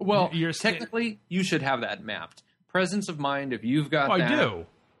 Well, technically, you should have that mapped. Presence of Mind, if you've got that I do.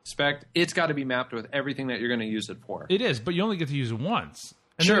 Spec, it's got to be mapped with everything that you're going to use it for. It is, but you only get to use it once.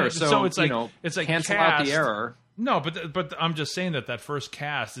 And sure, then, so it's like, it's like cancel cast out the error. No, but I'm just saying that first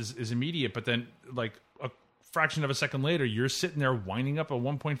cast is immediate, but then like a fraction of a second later, you're sitting there winding up a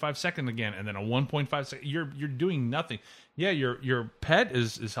 1.5 second again, and then a 1.5 second. You're doing nothing. Yeah, your pet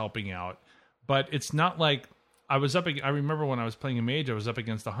is helping out, but it's not like I remember when I was playing a mage, I was up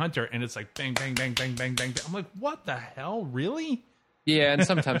against a hunter, and it's like bang, bang, bang, bang, bang, bang. I'm like, what the hell, really? Yeah, and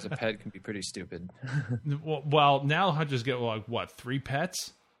sometimes a pet can be pretty stupid. Well, now hunters get like what, 3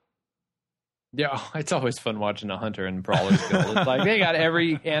 pets? Yeah, it's always fun watching a hunter in Brawler's Guild. It's like they got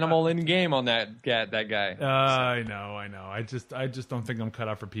every animal in game on that guy. I know. I just don't think I'm cut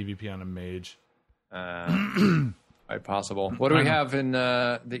out for PvP on a mage. Quite possible. What do we have in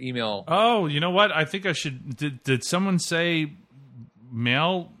the email? Oh, you know what? I think I should. Did someone say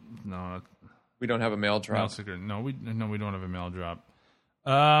mail? No, we don't have a mail drop. No, we don't have a mail drop.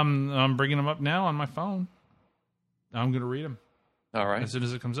 I'm bringing them up now on my phone. I'm going to read them. All right. As soon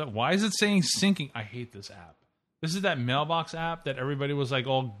as it comes up. Why is it saying syncing? I hate this app. This is that mailbox app that everybody was like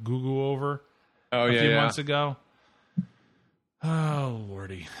all goo over a few months ago. Oh,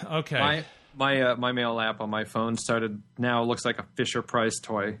 Lordy. Okay. My mail app on my phone started now looks like a Fisher Price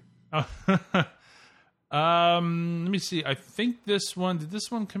toy. Let me see. I think did this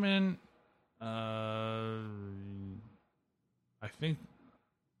one come in? I think.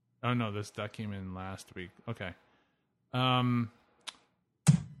 Oh no, that came in last week. Okay.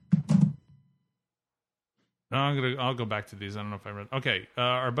 I'll go back to these. I don't know if I read. Okay.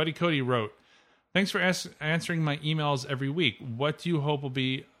 Our buddy Cody wrote, "Thanks for answering my emails every week. What do you hope will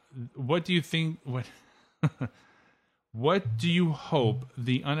be? What do you think? What do you hope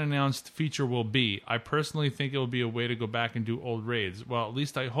the unannounced feature will be? I personally think it will be a way to go back and do old raids. Well, at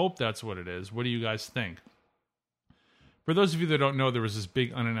least I hope that's what it is. What do you guys think?" For those of you that don't know, there was this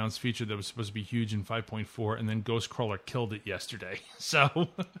big unannounced feature that was supposed to be huge in 5.4, and then Ghostcrawler killed it yesterday. So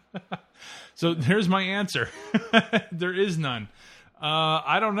there's my answer. There is none.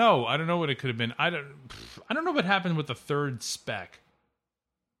 I don't know. I don't know what it could have been. I don't know what happened with the third spec.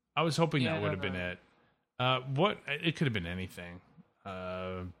 I was hoping that would have been it. It could have been anything.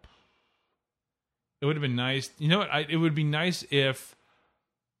 It would have been nice. You know what? It would be nice if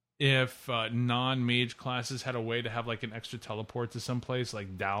non-mage classes had a way to have like an extra teleport to some place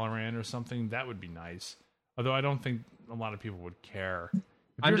like Dalaran or something. That would be nice. Although I don't think a lot of people would care.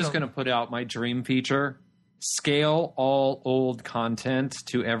 I'm just going to put out my dream feature. Scale all old content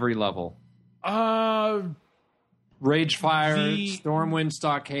to every level. Ragefire, Stormwind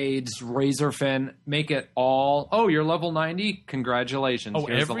Stockades, Razorfen. Make it all. Oh, you're level 90? Congratulations.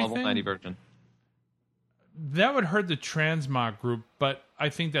 Here's everything? The level 90 version. That would hurt the transmog group, but I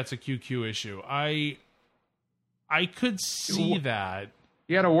think that's a QQ issue. I could see that.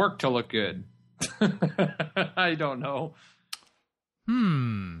 You got to work to look good. I don't know.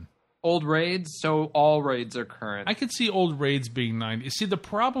 Hmm. Old raids, so all raids are current. I could see old raids being 90. See, the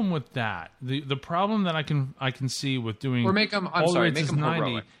problem with that, the problem that I can see with doing Or make them. I'm old sorry, raids make is them 90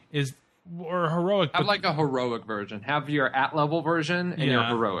 heroic. is or heroic. Have But like a heroic version. Have your at level version and your Yeah.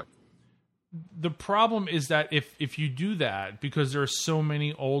 heroic. the problem is that if you do that, because there are so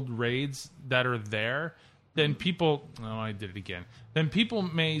many old raids that are there, then people. Oh, I did it again. Then people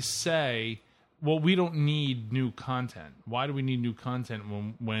may say, well, we don't need new content. Why do we need new content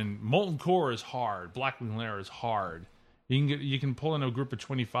when Molten Core is hard, Blackwing Lair is hard? You can pull in a group of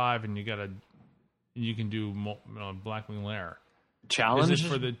 25 and you can do Blackwing Lair. Challenge Is it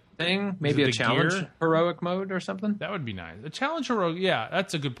for the thing? Maybe it a the challenge gear? heroic mode or something? That would be nice. A challenge heroic, yeah,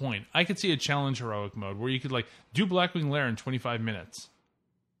 that's a good point. I could see a challenge heroic mode where you could like do Blackwing Lair in 25 minutes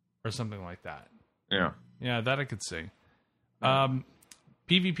or something like that. Yeah. Yeah, that I could see.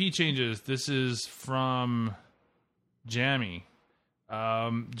 PvP changes. This is from Jammy.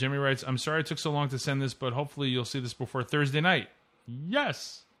 Jammy writes, I'm sorry it took so long to send this, but hopefully you'll see this before Thursday night.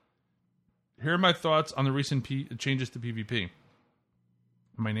 Yes! Here are my thoughts on the recent changes to PvP.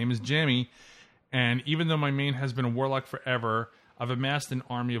 My name is Jammy, and even though my main has been a warlock forever, I've amassed an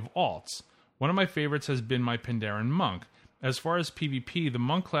army of alts. One of my favorites has been my Pandaren monk. As far as PvP, the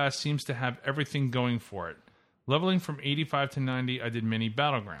monk class seems to have everything going for it. Leveling from 85 to 90, I did many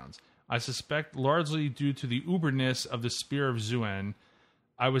battlegrounds. I suspect largely due to the uberness of the Spear of Zuen,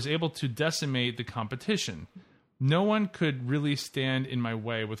 I was able to decimate the competition. No one could really stand in my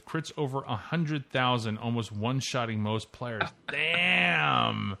way with crits over 100,000, almost one-shotting most players.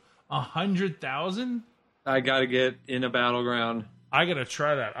 Damn! 100,000? I gotta get in a battleground. I gotta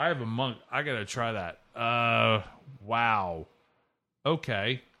try that. I have a monk. I gotta try that. Wow.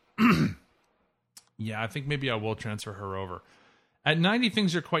 Okay. Yeah, I think maybe I will transfer her over. At 90,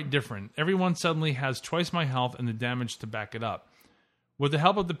 things are quite different. Everyone suddenly has twice my health and the damage to back it up. With the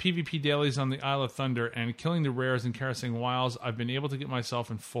help of the PvP dailies on the Isle of Thunder and killing the rares and Karasing Wilds, I've been able to get myself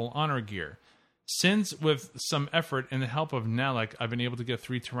in full honor gear. Since, with some effort and the help of Nalek, I've been able to get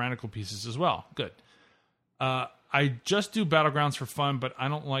 3 tyrannical pieces as well. Good. I just do battlegrounds for fun, but I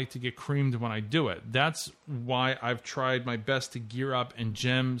don't like to get creamed when I do it. That's why I've tried my best to gear up and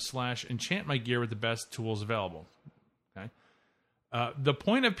gem/enchant my gear with the best tools available. Okay. The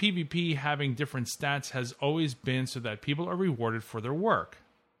point of PvP having different stats has always been so that people are rewarded for their work.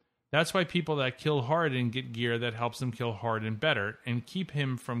 That's why people that kill Harden get gear that helps them kill Harden better and keep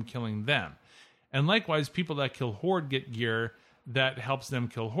him from killing them. And likewise, people that kill Horde get gear that helps them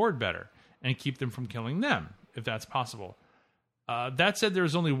kill Horde better and keep them from killing them, if that's possible. That said, there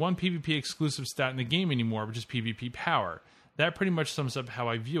is only one PvP exclusive stat in the game anymore, which is PvP power. That pretty much sums up how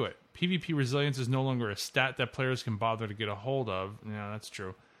I view it. PvP resilience is no longer a stat that players can bother to get a hold of. Yeah, that's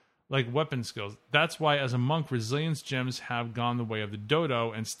true. Like weapon skills. That's why, as a monk, resilience gems have gone the way of the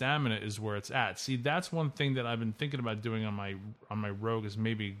dodo, and stamina is where it's at. See, that's one thing that I've been thinking about doing on my rogue is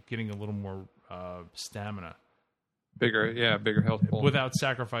maybe getting a little more stamina. Bigger health pool. Without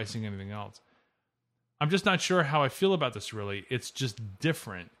sacrificing anything else. I'm just not sure how I feel about this, really. It's just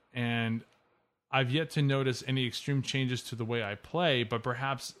different, and I've yet to notice any extreme changes to the way I play, but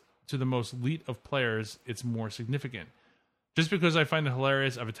perhaps to the most elite of players, it's more significant. Just because I find it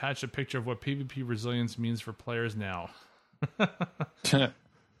hilarious, I've attached a picture of what PvP resilience means for players now. And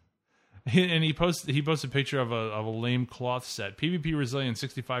he posts a picture of a lame cloth set. PvP resilience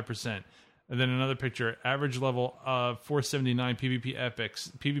 65%. And then another picture, average level 479 PvP epics,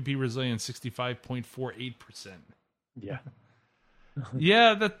 PvP resilience 65.48%. Yeah.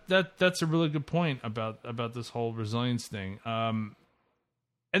 Yeah, that's a really good point about this whole resilience thing.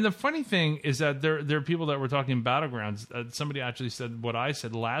 And the funny thing is that there are people that were talking battlegrounds. Somebody actually said what I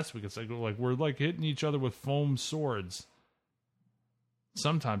said last week. It's like we're like hitting each other with foam swords.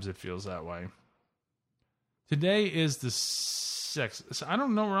 Sometimes it feels that way. Today is the 6th. So I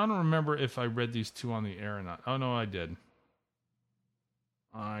don't know. I don't remember if I read these two on the air or not. Oh no, I did.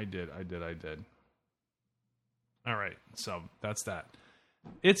 I did. All right, so that's that.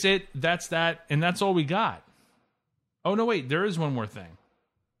 It's it. That's that, and that's all we got. Oh no, wait. There is one more thing.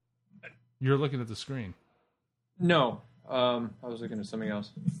 You're looking at the screen. No, I was looking at something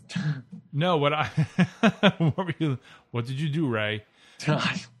else. No, what did you do, Ray?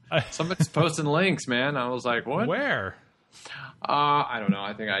 Somebody's posting links, man. I was like, what? Where? I don't know.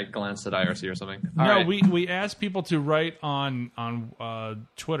 I think I glanced at IRC or something. No, All right. we asked people to write on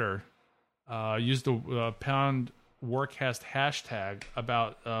Twitter, use the pound Warcast hashtag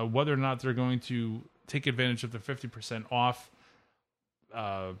about whether or not they're going to take advantage of the 50% off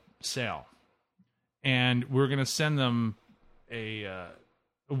sale, and we're going to send them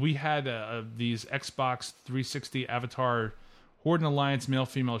we had these Xbox 360 Avatar Horde and Alliance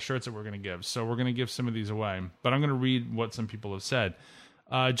male-female shirts that we're going to give. So we're going to give some of these away. But I'm going to read what some people have said.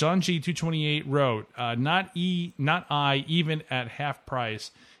 John G228 wrote, not I, even at half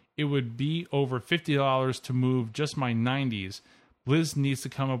price, it would be over $50 to move just my 90s. Blizz needs to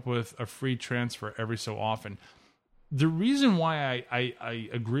come up with a free transfer every so often. The reason why I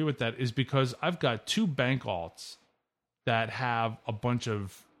agree with that is because I've got 2 bank alts that have a bunch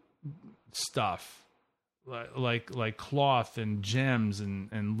of stuff like cloth and gems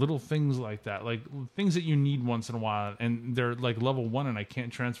and little things like that, like things that you need once in a while, and they're like level 1 and I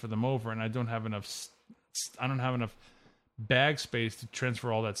can't transfer them over, and I don't have enough bag space to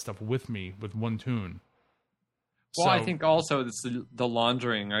transfer all that stuff with me with one tune. Well, I think also it's the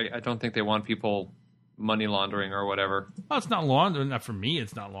laundering. I don't think they want people money laundering or whatever. Well, it's not laundering. Not for me,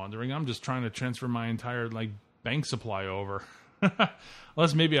 it's not laundering. I'm just trying to transfer my entire bank supply over.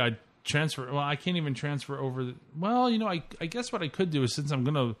 Unless maybe I transfer. Well, I can't even transfer over. I guess what I could do is, since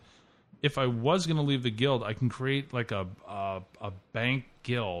if I was gonna leave the guild, I can create like a bank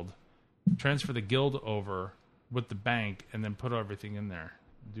guild, transfer the guild over with the bank, and then put everything in there.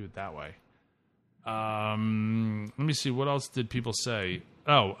 Do it that way. Let me see. What else did people say?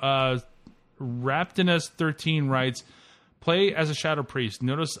 Raptinus13 writes, play as a Shadow Priest.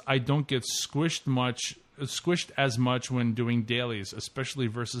 Notice I don't get squished as much when doing dailies, especially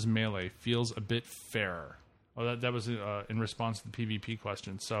versus melee. Feels a bit fairer. Oh, that was in response to the PvP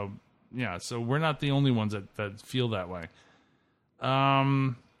question. So, yeah, so we're not the only ones that feel that way.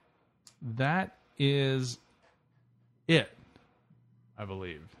 That is it, I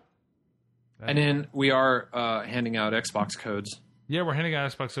believe. And then we are handing out Xbox codes. Yeah, we're handing out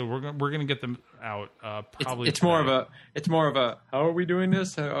Xbox, so we're gonna get them out probably. It's more of a how are we doing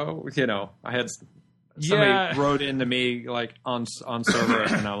this? I had somebody wrote into me like on server,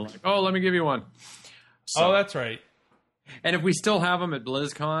 and I was like, oh, let me give you one. So, that's right. And if we still have them at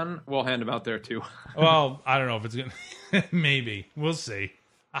BlizzCon, we'll hand them out there too. Well, I don't know if it's gonna. Maybe we'll see.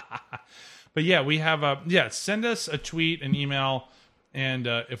 But yeah, we have send us a tweet, an email, and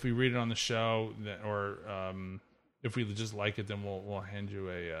if we read it on the show, or if we just like it, then we'll hand you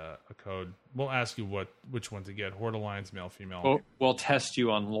a code. We'll ask you which one to get: Horde Alliance, male, female. We'll test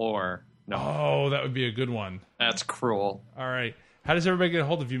you on lore. No. Oh, that would be a good one. That's cruel. All right. How does everybody get a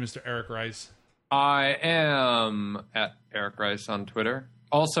hold of you, Mr. Eric Rice? I am at Eric Rice on Twitter.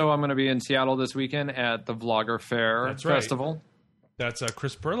 Also, I'm going to be in Seattle this weekend at the Vlogger Fair Festival. That's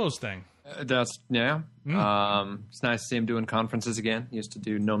Chris Perlow's thing. It's nice to see him doing conferences again. He used to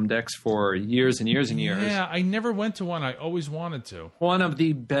do Gnome Decks for years and years and years. Yeah, I never went to one. I always wanted to. One of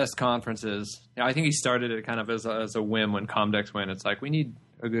the best conferences. I think he started it kind of as a whim when Comdex went. It's like, we need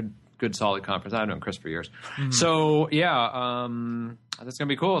a good solid conference. I've known Chris for years. Mm-hmm. So, yeah, that's going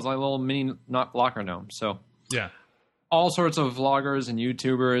to be cool. It's like a little mini locker gnome. So, yeah. All sorts of vloggers and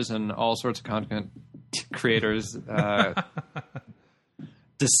YouTubers and all sorts of content creators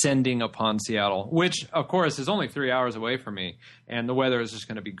descending upon Seattle, which, of course, is only 3 hours away from me. And the weather is just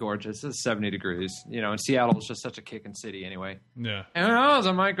going to be gorgeous. It's 70 degrees. And Seattle is just such a kicking city anyway. Yeah. And who knows?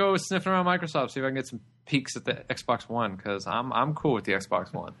 I might go sniffing around Microsoft, see if I can get some peeks at the Xbox One, because I'm cool with the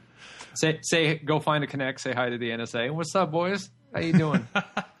Xbox One. Go find a Connect, say hi to the NSA. What's up, boys? How you doing?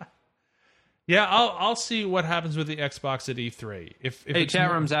 Yeah, I'll see what happens with the Xbox at E3. If hey,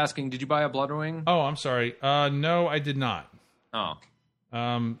 chat room's asking, did you buy a Bloodwing? Oh, I'm sorry. No, I did not. Oh.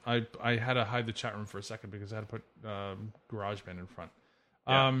 I had to hide the chat room for a second because I had to put GarageBand in front.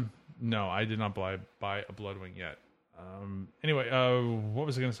 Yeah. No, I did not buy a Bloodwing yet. Anyway, what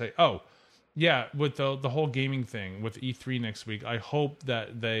was I going to say? Oh, yeah, with the whole gaming thing with E3 next week, I hope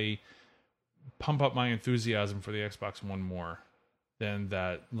that they pump up my enthusiasm for the Xbox One more than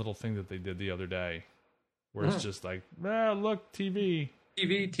that little thing that they did the other day, where it's just like, look, TV.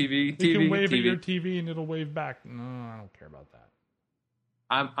 You can wave at your TV and it'll wave back. No, I don't care about that.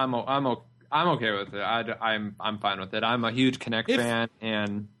 I'm okay with it. I'm fine with it. I'm a huge Kinect fan,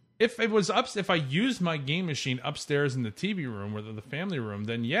 and if I used my game machine upstairs in the TV room or the family room,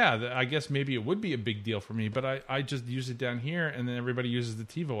 then yeah, I guess maybe it would be a big deal for me. But I just use it down here, and then everybody uses the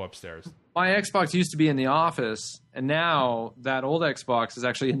TiVo upstairs. My Xbox used to be in the office, and now that old Xbox is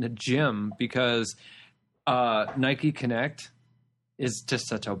actually in the gym because Nike Kinect is just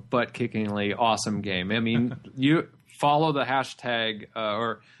such a butt-kickingly awesome game. I mean, you follow the hashtag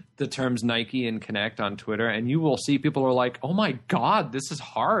or the terms Nike and Kinect on Twitter, and you will see people are like, oh my God, this is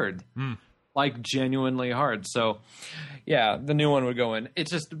hard. Like genuinely hard. So yeah, the new one would go in.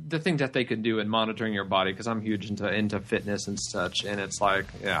 It's just the thing that they could do in monitoring your body, because I'm huge into fitness and such, and it's like,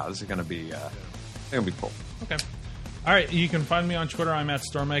 yeah, this is going to be cool. Okay. All right, you can find me on Twitter. I'm at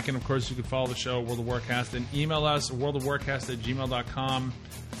Stormake, and of course, you can follow the show, World of Warcast, and email us, worldofwarcast@gmail.com.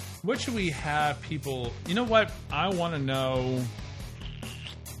 What should we have people... You know what? I want to know...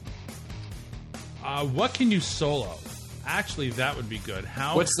 what can you solo? Actually, that would be good.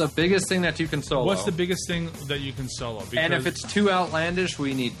 What's the biggest thing that you can solo? What's the biggest thing that you can solo? Because, and if it's too outlandish,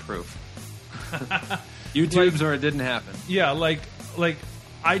 we need proof. YouTube's or it didn't happen. Yeah, like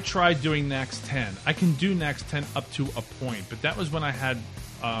I tried doing Nax 10. I can do Nax 10 up to a point, but that was when I had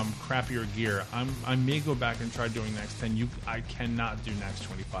crappier gear. I may go back and try doing Nax 10. I cannot do Nax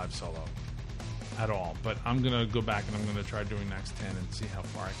 25 solo at all, but I'm gonna go back and I'm gonna try doing Nax 10 and see how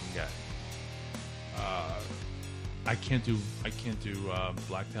far I can get. I can't do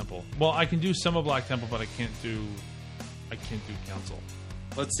Black Temple. Well, I can do some of Black Temple, but I can't do Council.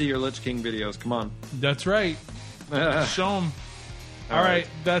 Let's see your Lich King videos. Come on. That's right. Show them. All right,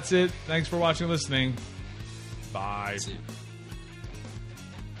 that's it. Thanks for watching and listening. Bye. See you.